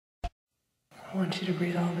I want you to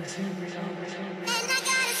breathe all this in, breathe all this in. And I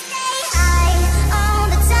gotta stay high all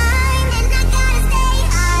the time. And I gotta stay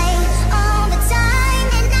high all the time.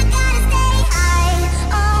 And I gotta stay high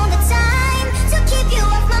all the time to keep you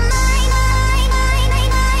off my mind.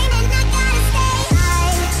 And I gotta stay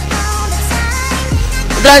high all the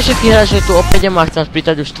time. Zdravím všetkých hráčov, tu opäť a chcem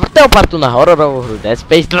spýtať už 4. partu na hororovú hru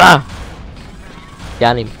Letsplay 2.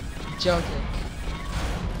 Janim. Čaute.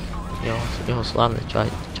 Jo, jeho slávne,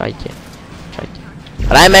 čajte.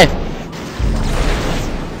 Hrajme!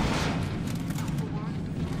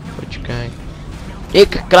 Počkaj.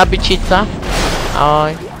 Ik, krabičica.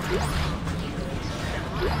 Ahoj.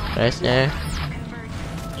 Presne.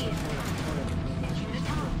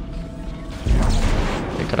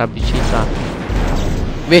 Je krabičica.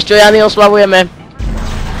 Vieš čo, Jany, oslavujeme?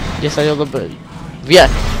 10 odobrení.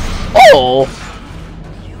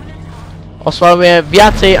 Oslavujeme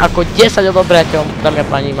viacej ako 10 odobrateľov. Dámy a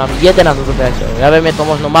páni, mám 11 odobrateľov. Ja viem, je to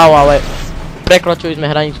možno málo, ale prekročili sme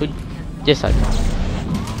hranicu 10.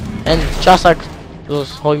 Len časak so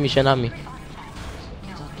svojimi ženami.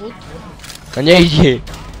 To nejde.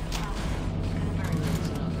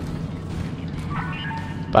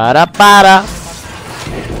 Para. Para.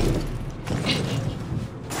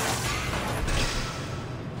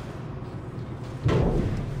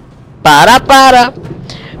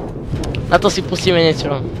 Na to si pustíme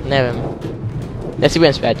niečo, neviem. Ja si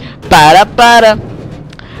budem spievať. Para.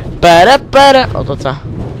 Otoť sa.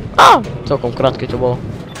 Celkom krátke to bolo.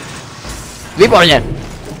 Výborne.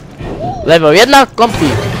 Level 1,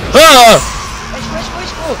 complete.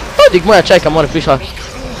 Dík, moja čajka more prišla.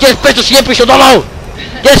 Prečo si neprišiel domov?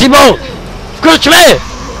 Kde si bol? V krčme!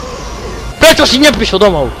 Prečo si neprišiel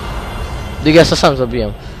domov? Dík, ja sa sám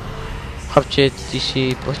zabijem. Chlapče, ty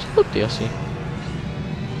si postihnutý asi.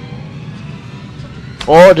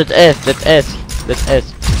 Oh, that's S.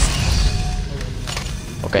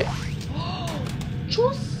 OK. Čo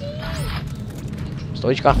si?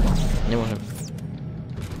 Stojička? Nemôžem.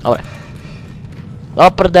 Dobre. Do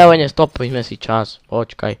prdele, nestopujme si čas.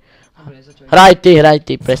 Počkaj. Hraj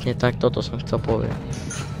ty, presne tak, toto som chcel povedať.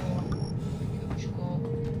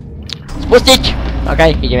 Spustiť! OK,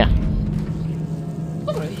 idem ja.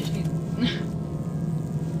 Dobre, ideš ty.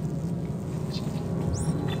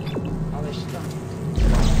 Ale ešte tam.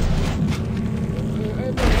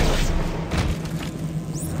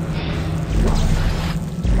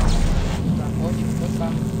 Poď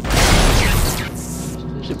tam.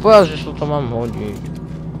 Si povedal, že to mám hodiť.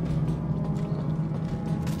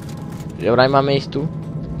 Že vraj máme ísť tu?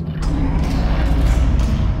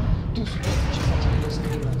 Tu sú, čo sa ti nedá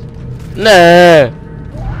skrývať. Né.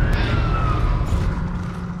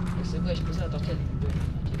 Ak sa budeš pozerať, to vtedy bude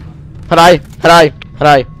na teba. Hraj.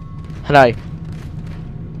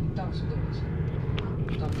 Tam sú dobre.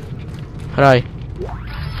 Tam dobre.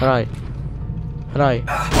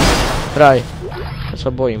 Hraj.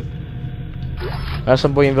 Ja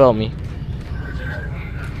sa bojím veľmi.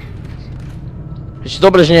 Ešte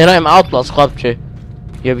dobre, že nehrajem Outlast, chlapče.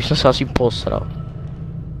 Ja by som sa asi posral.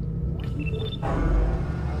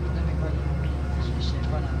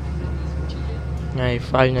 Aj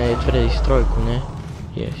Five Nights at Freddy's 3, ne?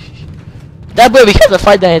 Ježiš. Daj bude vychádzať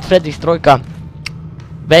Five Nights at Freddy's 3.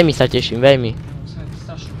 Veľmi sa teším, veľmi.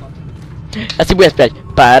 Ja si budem spiať.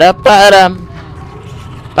 Para,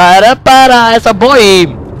 ja sa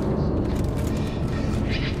bojím.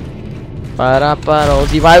 Para,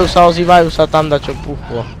 ozývajú sa tam, dačo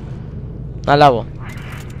puchlo. Naľavo.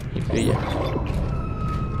 Ide.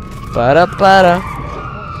 Para,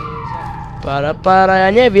 ja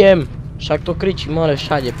neviem. Však to kričí more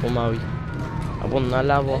všade pomaly. Abo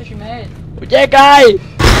naľavo. Utekaj!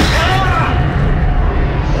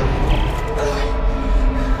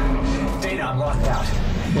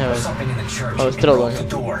 Neviem. Ale strel do ňa.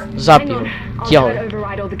 Zapí ho. Tiahoj.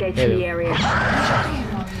 Neviem.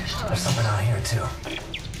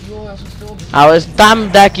 Ale tam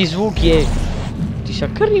taký zvuk je. Ty sa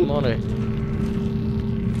krví, more.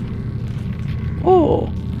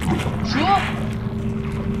 Čo?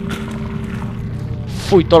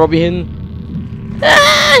 Fuj, to robí hen.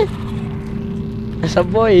 Ja sa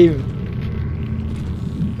bojím.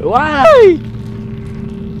 Why?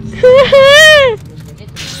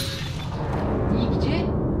 Nikde?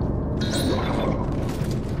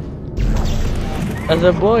 Ja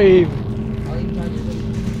sa bojím. Ale im to ani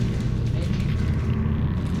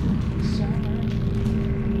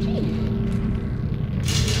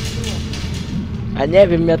A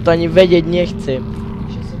neviem, ja to ani vedieť nechcem.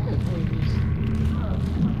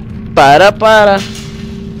 Para.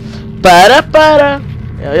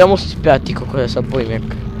 Ja musím spiať, ty koko, ja sa bojím jak.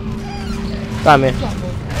 Tam je.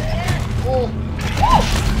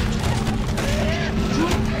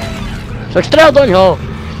 Však strel do ňoho!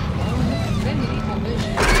 Daj mi rýchlo, bež.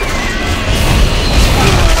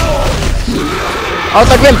 Ale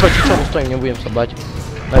tak viem, proti čomu stojím, nebudem sa bať.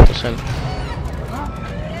 Daj to sem.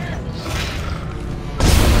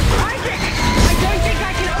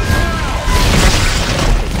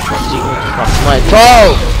 No je čo?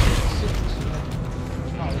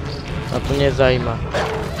 A to nezajíma.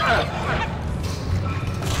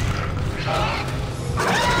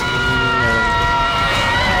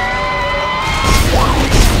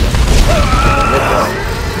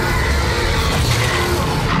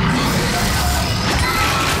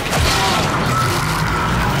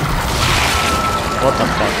 What the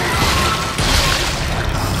fuck?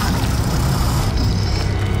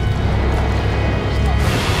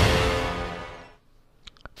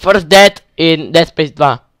 First death in Dead Space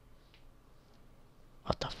 2.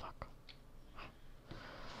 What the fuck?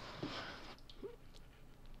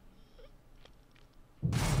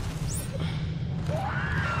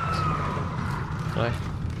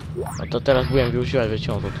 A to teraz budem využívať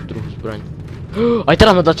väčšinou tú druhú zbraň. Aj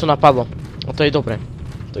teraz ma dačo napadlo. A to je dobré.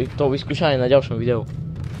 To vyskúšame na ďalšom videu.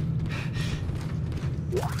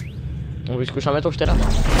 Vyskúšame to už teraz.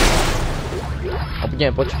 A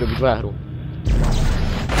budeme počuť obidvaja hru.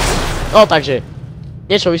 No takže,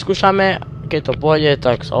 niečo vyskúšame, keď to pôjde,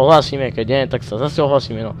 tak sa ohlasíme, keď nie, tak sa zase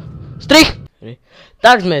ohlasíme, no. Strich!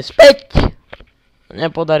 Tak sme späť!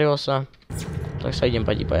 Nepodarilo sa. Tak sa idem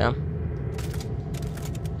pať iba ja.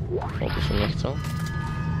 O, to som nechcel.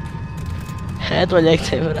 To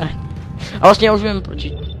nechcem vrať. A vlastne ja už viem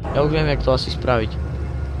ja už viem, jak to asi spraviť.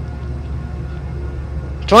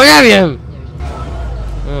 Čo neviem?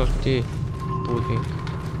 No ty, pudík.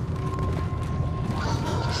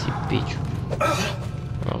 Ty si piču.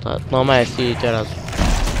 No má si teraz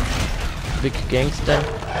Big Gangster.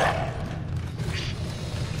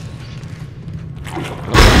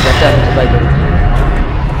 No zatiaľ to daj do ruky.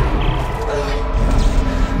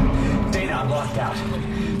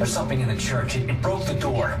 There's something in the church. It broke the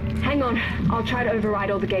door. Hang on. I'll try to override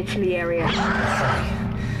all the gates in the area. Hurry.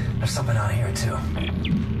 There's something out here too.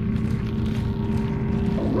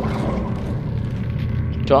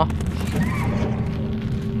 Čo?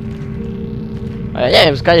 A ja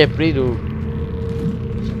neviem, skade prídu.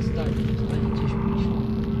 Však stane tiež píš.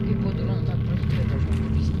 Keď pôjdu len tak proti tebe, tak mám to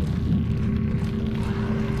písne.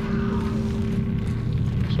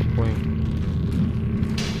 Co pojím?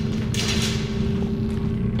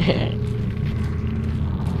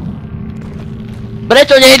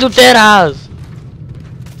 Prečo nejdu teraz?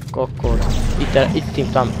 Kokot. Iď tým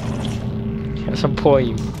tam. Ja sa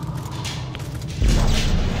bojím.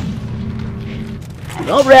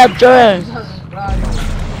 Dobre, a čo je?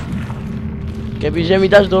 Kebyže mi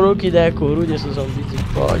dáš do ruky nejakú hru, kde som zombici v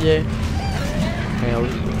pohode. Ja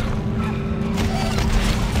už...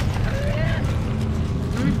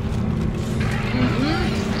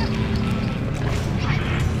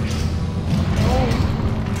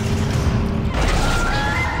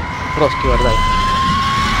 Prosky vardaj.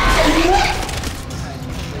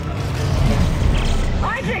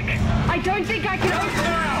 Isaac! I don't think I can open it.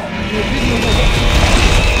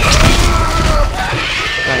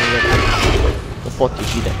 Daj mi to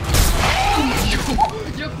potiš, ide.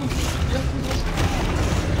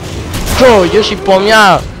 Čo, ideš i po mňa?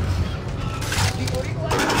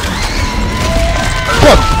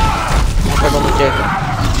 Poď! Treba mu teka.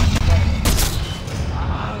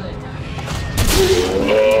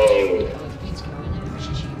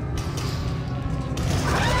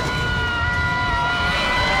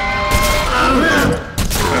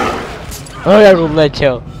 O, jak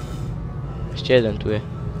odletel. Ešte jeden tu je.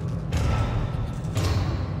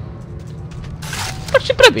 Tak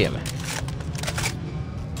si prebijeme.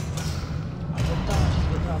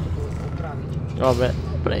 Dobre,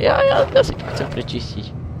 ja si to chcem prečistiť.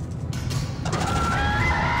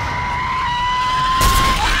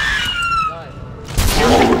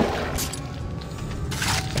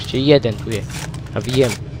 Ešte jeden tu je. A viem.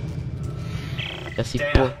 Ja si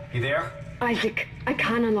po... You there? Isaac, I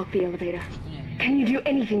can't unlock the elevator. Can you do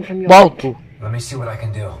anything from your Bol end? tu. Let me see what I can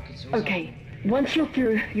do. Okay. Once you're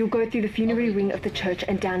through, you'll go through the funerary wing of the church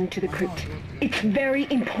and down into the crypt. It's very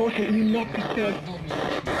important you not disturb.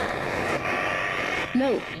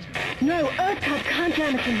 No. No, Earthcub can't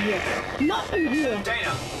jam us in here. Not in here.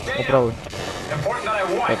 Dana! Opravuj. Important that I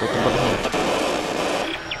Ja want! to tu brhnú.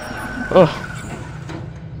 Oh.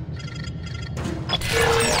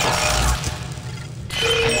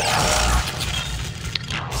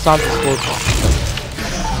 Sám si spolčil.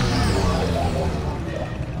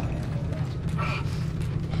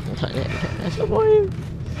 Ja sa bojím.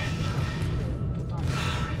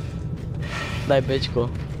 Daj bečko.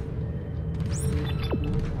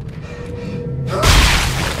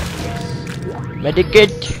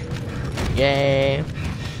 Medikit. Yeah.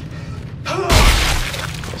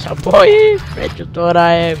 Sa bojíš? Prečo to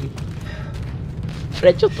hrajem?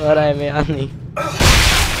 Prečo to hrajeme, Jany?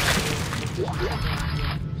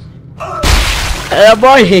 Ja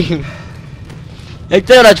bojím. Ja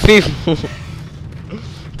chcem hrať FIFU.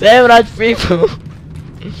 Chcem hrať FIFU.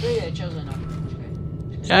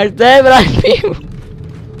 Ja chcem hrať FIFU.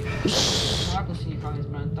 Ako si necháme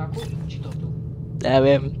zbraň takú, či to tu? Ja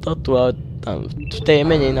viem, to tu, ale tam v tej je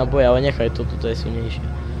menej naboja, ale nechaj to tu, to je silnejšie.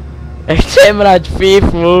 Ja chcem hrať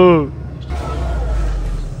FIFU.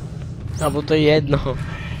 Alebo to je jedno.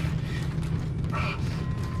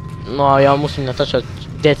 No a ja musím natáčať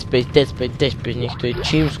Dead Space, nech to je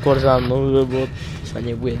čím skôr za mnou, lebo sa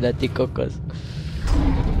nebude dať ty kokos.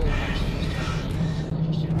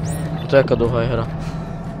 To je aká dlhá je hra.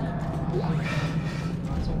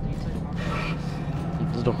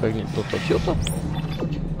 Zdochajne to točil to?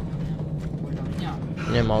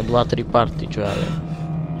 Nemal 2-3 party, čo ja viem.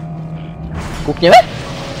 Kúkneme?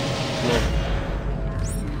 No.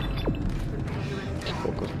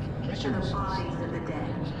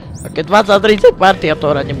 A keď 20-30 party, ja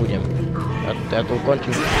to hrať nebudem. Ja to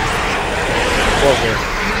ukončím. Bože.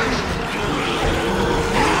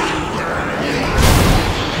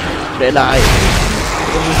 Strelaj.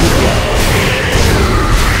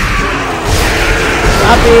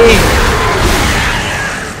 Zabij!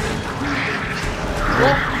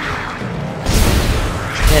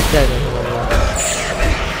 Nestreľme.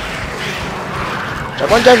 Čak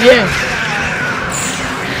on ťa vie.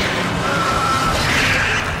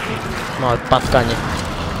 No, patkanie.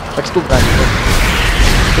 Tak stup na nich.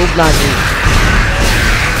 Stup na nich.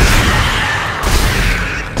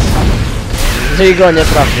 Ty go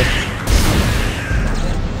netrafne.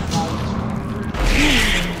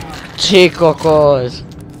 Ty kokos.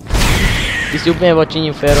 Ty si úplne voči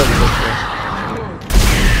ním férový.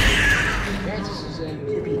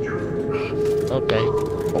 OK.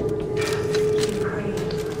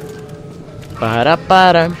 Para.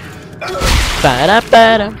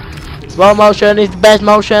 Slow motion is the best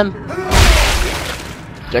motion.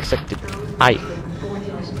 Jack ty. Aj.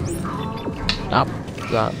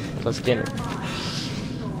 Za stenu.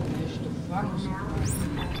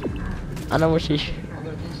 Ano, musíš.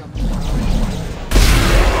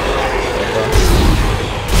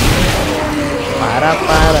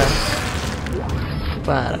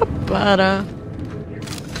 Para.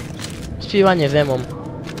 Śpiewanie zemą.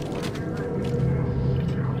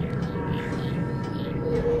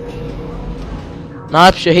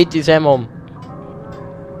 Najlepšie hity zemom.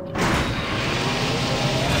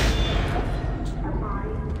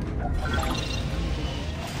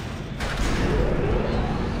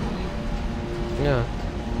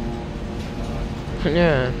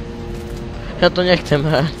 Nie. Ja to nechcem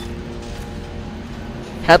hrať.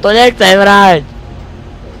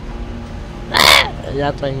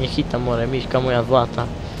 Ja to nechytám, more, myška moja zlata.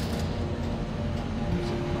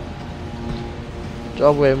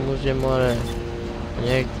 Čo bude muže, more?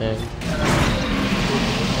 Nechcem.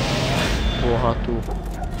 Bohatú.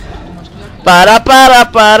 Para.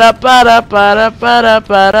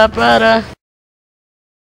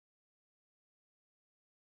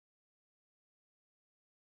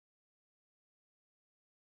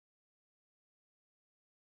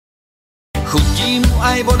 Chutí mu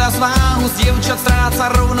aj voda z váhu, z dievčat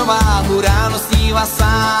stráca rovnováhu, ráno sníva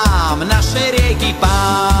sám našej rieky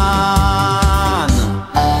pán.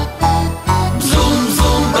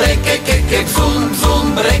 Bzum, rekekeke,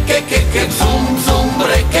 bzum, rekekeke, bzum,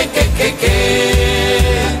 rekekekeke.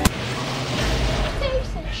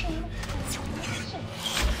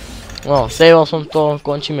 No, saveol som to,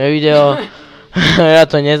 končíme video. Ja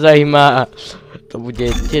to nezajíma. To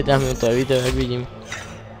bude 1 minútové video, jak vidím.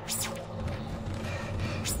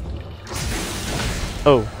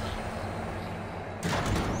 Oh.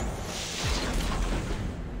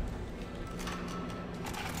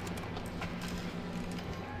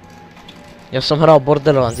 Ja som hral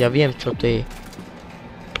Borderlands, ja viem čo to je.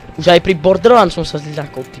 Už aj pri Borderlands som sa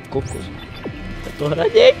zľakol, ty kokos. Ja to hrať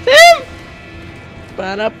nechcem!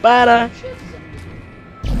 Para.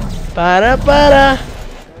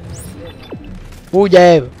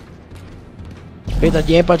 Pôjdem. Keď sa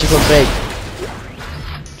ti nepáči, to prejď.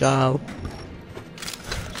 Čau.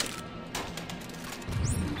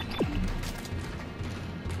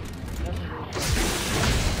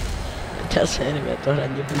 Ja sa neviem, ja to hrať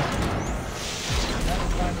nebudem.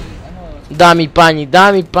 Dámy pani.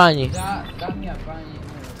 Dámy a páni.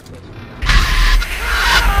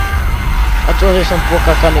 A to, že som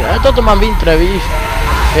pokakaný. Ale toto mám v intre, vidíš?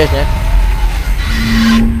 Vieš, ne?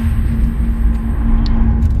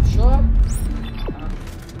 Čo?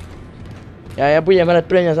 Ja budem hrať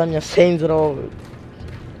pre mňa za mňa Saints Row,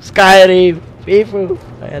 Skyrim, FIFA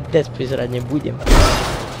a ja Dead Space hrať nebudem.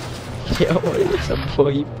 Ja sa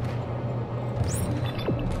bojím.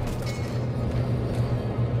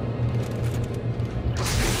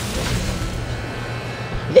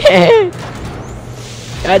 Nie!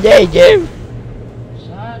 Ja nejdem!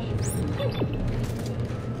 Zaš?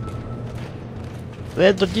 To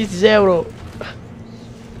je to 1000 €.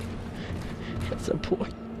 Ja sa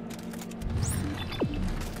bojím.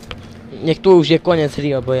 Nech tu už je koniec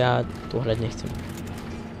hry, lebo ja tu hrať nechcem.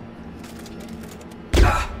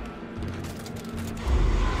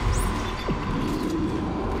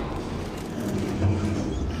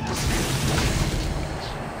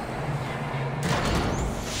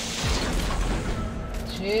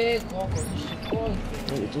 Ty kokos, ešte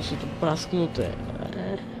koľko? Tu sú tu prasknuté.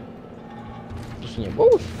 Tu sú nebol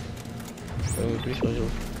už? To mi prišlo, že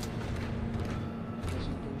už.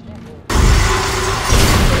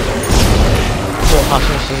 Boha,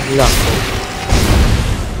 som sa zľakol.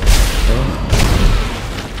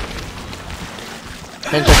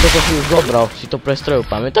 Henčak, toto si už zobral, si to prestrojil,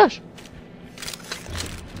 pamätáš?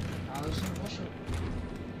 Ale som pošiel.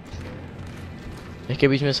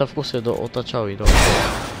 Keby sme sa v kuse otačali do...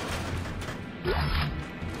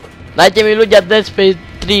 Dajte mi ľudia Dead Space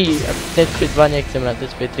 3, Dead Space 2 nechcem hrať,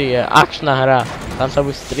 Dead Space 3 je akčná hra, tam sa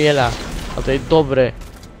buď strieľa, a to je dobre.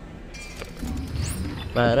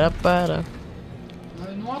 Para.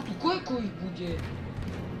 No a tu koľko ich bude?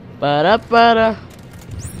 Para.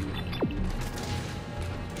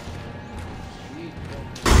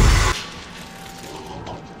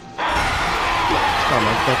 Tam,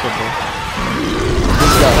 ako to.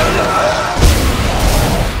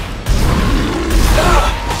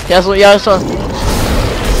 Ja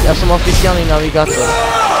som oficiálny navigátor.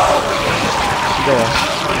 Dobre.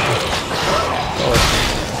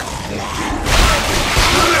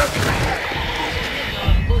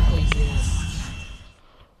 Koľko ich je?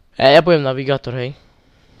 Ja budem navigátor, hej.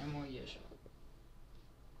 Nemo ideš.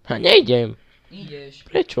 A nejdem. Ideš.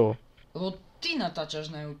 Prečo? Lebo ty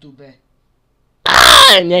natáčaš na YouTube.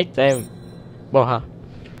 Nechcem. Boha.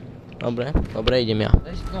 Dobre, idem ja.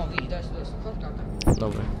 Daj sluchátka.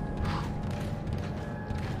 Dobre.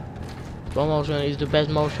 Slow motion is the best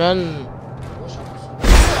motion. Bože, to sú...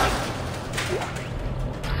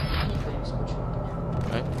 Nikto neskočil.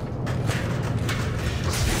 Hej.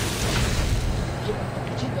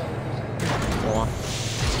 Či dal dozadu? Boha.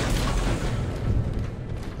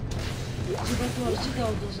 Či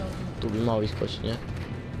dal dozadu? Tu by mal vyskočiť, nie?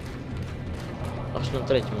 Až na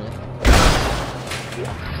treťu, nie?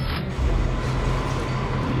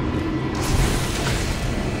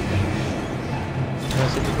 Ja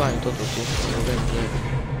si vybavím toto tu, neviem, že...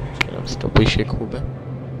 Čakám si to bližšie k hube.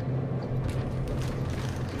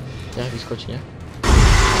 Nech vyskočí, nie?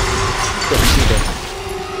 To už ide.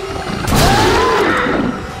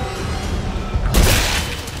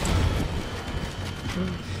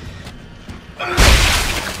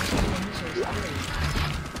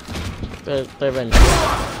 To je ven.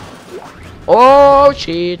 Oh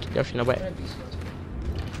shit! Ďalší naboj.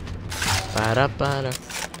 Para.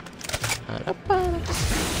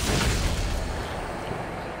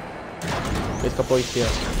 Dneska poistia.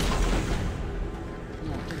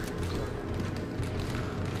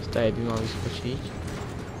 Staje by mal vyskočiť.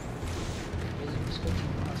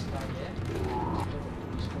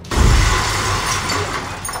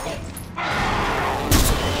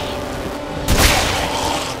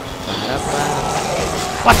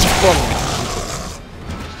 Poď po mne!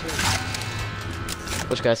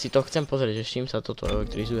 Počkaj, ja si to chcem pozrieť, že s čím sa toto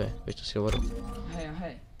elektrizuje. Vieš, čo si hovoril?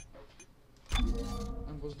 Hej.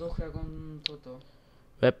 Lebo zdoch, jak on toto...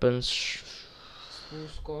 Weapons... S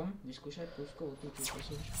púskom. Vyskúšaj púskou, tu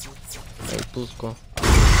posúvaš púskom. Hej, púsko.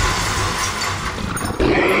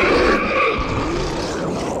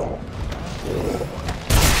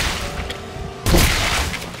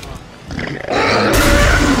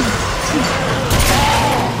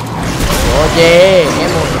 Ode,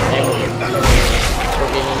 nemôžem.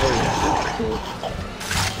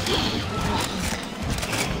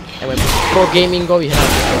 Pro gamingový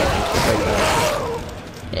hráč.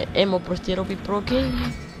 Emo proste robí pro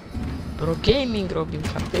gaming. Pro gaming robím,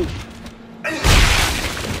 chápeš?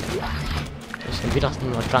 Ja som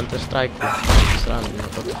vyrastnul na Counter Strike. Srandu na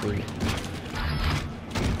toto chvíli.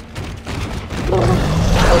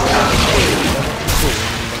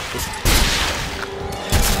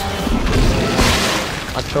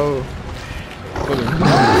 A čo?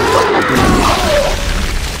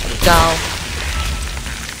 Čau.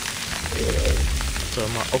 To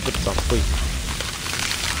má ogrca, poj.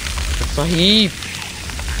 Tak sa hýb.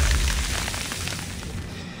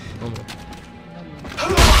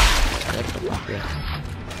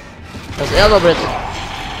 Dziękuję. Ja dobre.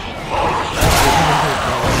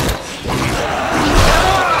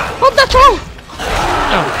 Odda co?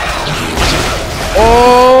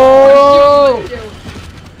 O!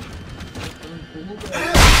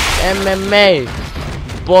 MMA,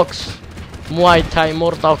 box, Muay Thai,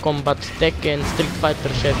 Mortal Kombat, Tekken, Street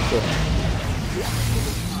Fighter, wszystko.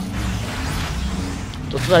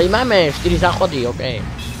 To tutaj mamy 4 zachody, okej.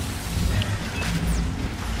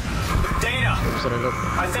 Dana,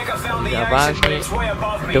 I think I found the Ja exit, but ważnie. it's way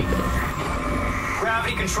above me. Dobra.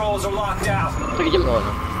 Gravity controls are locked out. To idziemy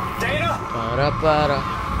wolno. Dana? Para.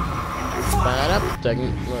 Tak,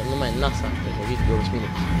 no ma NASA, tego widgo 8 minut.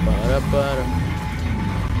 Para.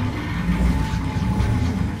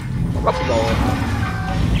 Mogła chyba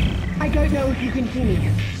I don't know if you can hear me.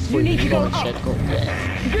 You need to go up. Wszystko.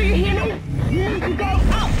 Do you hear me? You need to go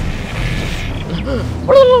up.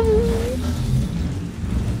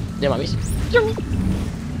 Gdzie mam iść?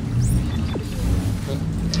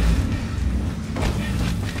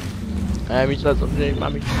 Mi źle to gdzie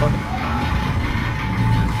mam iść?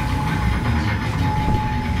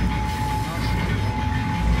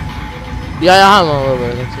 Ja, no dobra,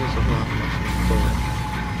 tak co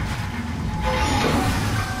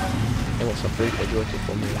nie muszę przyjść, chodziło ci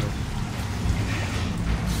po mnie.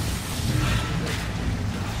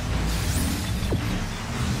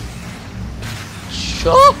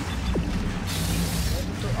 Co?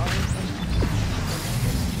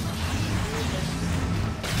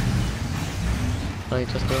 No i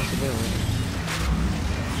co z tego sobie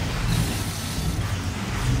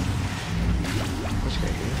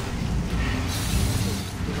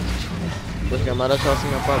Poczekaj, Mara czas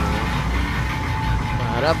na padnie.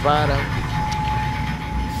 Para.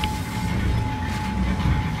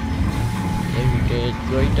 Nie wiem, gdzie jest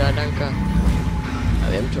droida danka.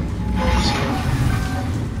 A wiem co.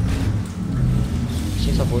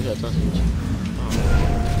 Się zapowiedział, co zrobić.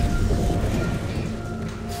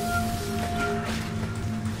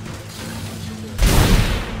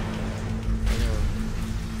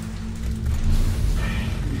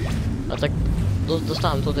 A tak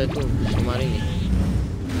dostałem tutaj tu, w Marynie.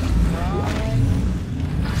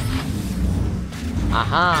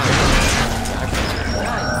 Aha!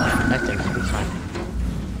 Jak tak ruszaj.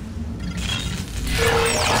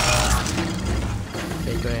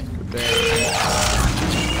 Dziękuję.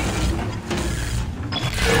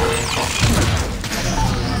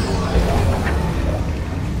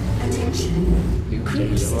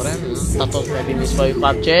 Tato zmebili svoji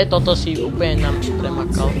chlapče, toto si úplně nám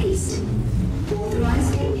premakal.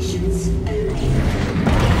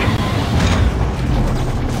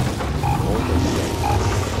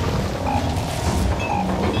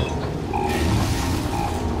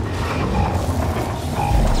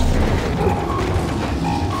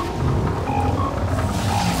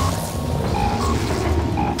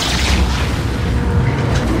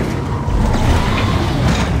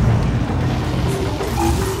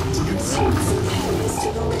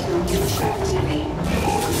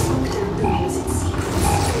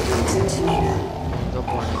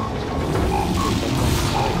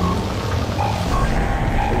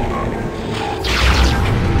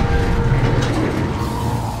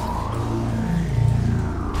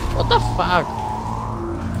 What the fuck?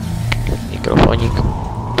 Mikrofonik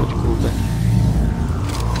pod grube.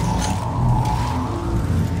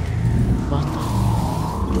 Mata.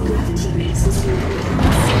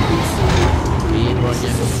 I ładnie.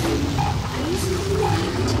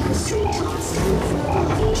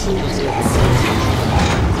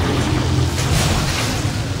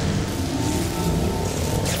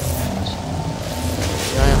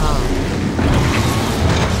 Jaha.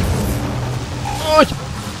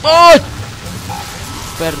 Oj!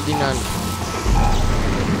 Ferdinand.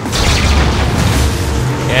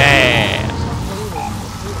 Yeah.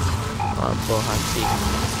 Albo hati.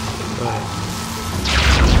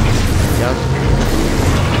 Jak?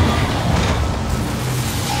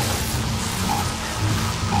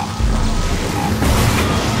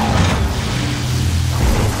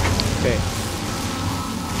 Okej.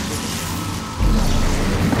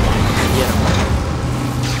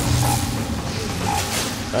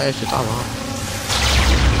 A jeszcze tam, a?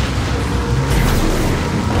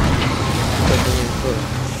 To nie było.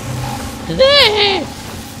 Nie!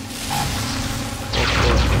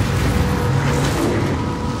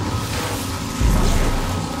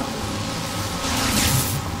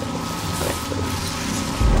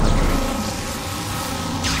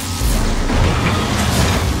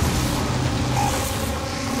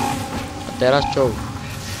 A teraz czołg.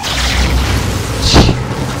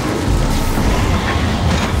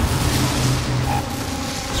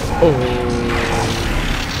 Oh.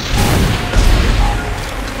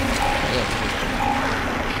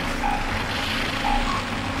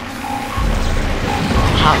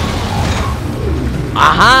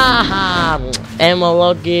 Aha.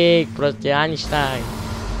 Emologik, proste Einstein.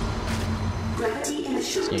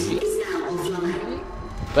 Sneží.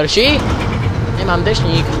 Prší? Nemám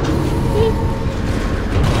dešník.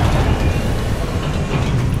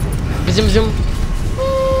 Bzum, bzum.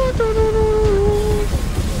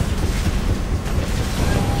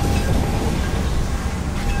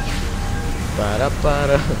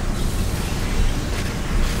 Para.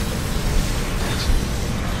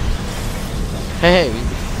 Hej,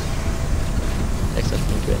 jak sa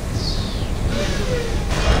funguje?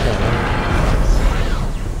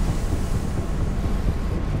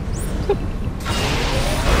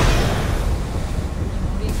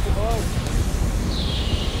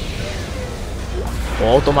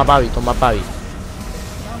 To ma baví.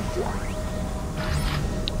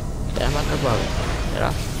 Teraz ma to baví.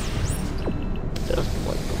 Teraz to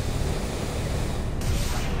môj to.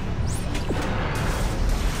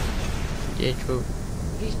 Kde čo?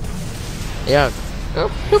 Jak?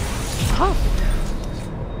 Aha.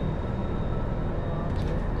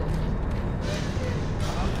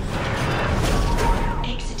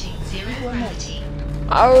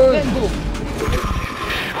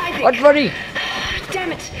 Otvorí!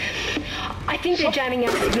 Damn it! I think they're jamming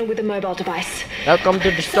our signal with a mobile device. Welcome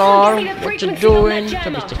to the store. What you doing?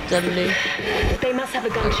 Mr. Stanley. They must have a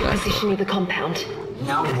gunship position near the compound.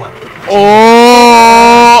 Now what?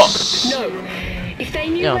 Oh! No. If they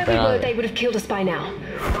knew where we were, they would have killed us by now.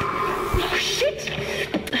 Oh, shit!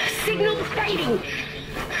 Signal fading!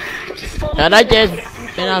 Dajte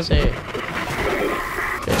peniaze.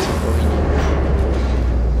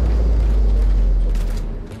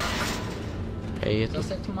 Hej, je to...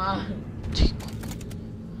 Zase tu má...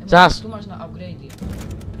 Zas. Tu máš na upgrade.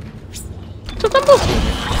 Co tam bol?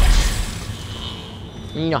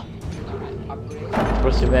 No.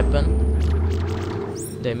 Proste weapon.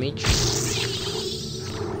 Damage.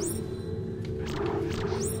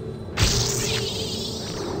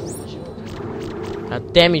 A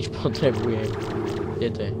damage potrebujem. Kde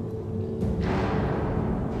to je?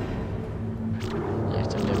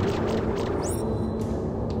 Nechcem damage.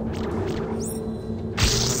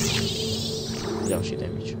 Ďalší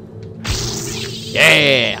damage.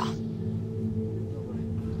 Yeah!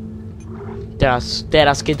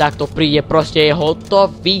 Teraz keď takto príde, proste je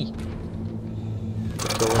hotový.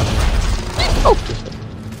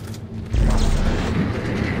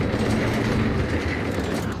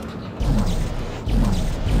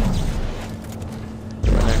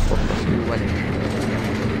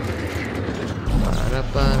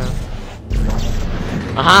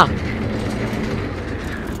 Aha!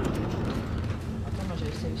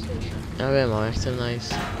 Ja viem, ale chcem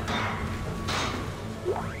nájsť.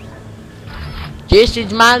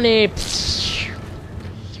 1000 money!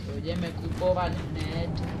 Ideme kupovať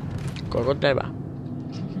hned. Koľko treba?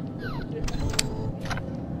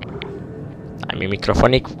 Daj mi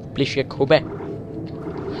mikrofónik bližšie k hube.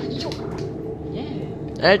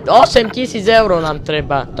 8000 eur nám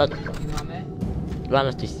treba. Máme? 12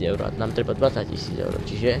 000 eur. Nám treba 20 000 eur.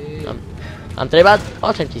 Čiže nám treba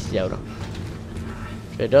 8000 eur.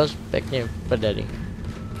 Čo je dosť pekne v prdeli.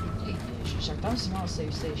 Však tam si mal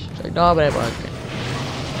save station. Tak dobre, poďme.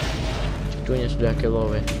 Či tu nie sú nejaké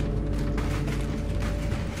love.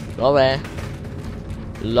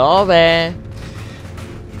 Love!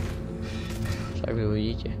 Však vy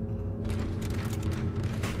uvidíte.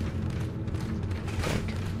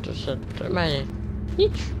 To sa normálne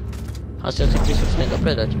nič. Asi si príslušné to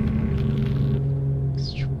predať.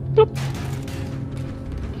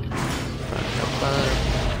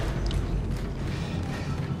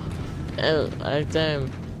 Aj chcem.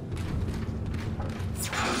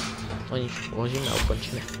 O nič, vložíme a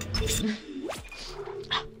ukončíme.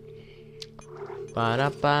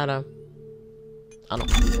 Para. Áno.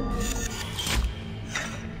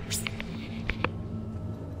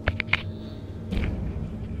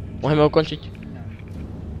 Môžeme ukončiť?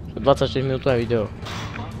 26 minútové video.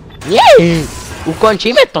 Nie!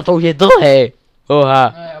 Ukončíme to, to už je dlhé.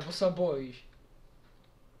 Oha. Alebo sa bojíš.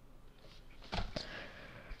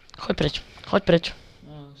 Choď preč.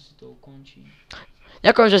 No, si to ukončí.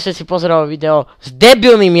 Ďakujem, že ste si pozerali video s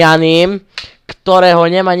debilným Janým, ktorého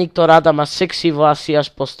nemá nikto rád a má sexy vlasy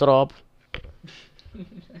až po strop.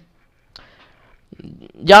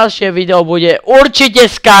 Ďalšie video bude určite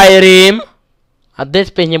Skyrim. A Dead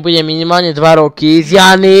Space nebude minimálne 2 roky s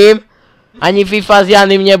Janým. Ani FIFA s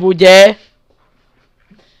Janým nebude.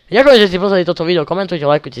 Ďakujem, že ste pozreli toto video. Komentujte,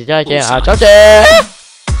 lajkujte, zdieľajte a čaute!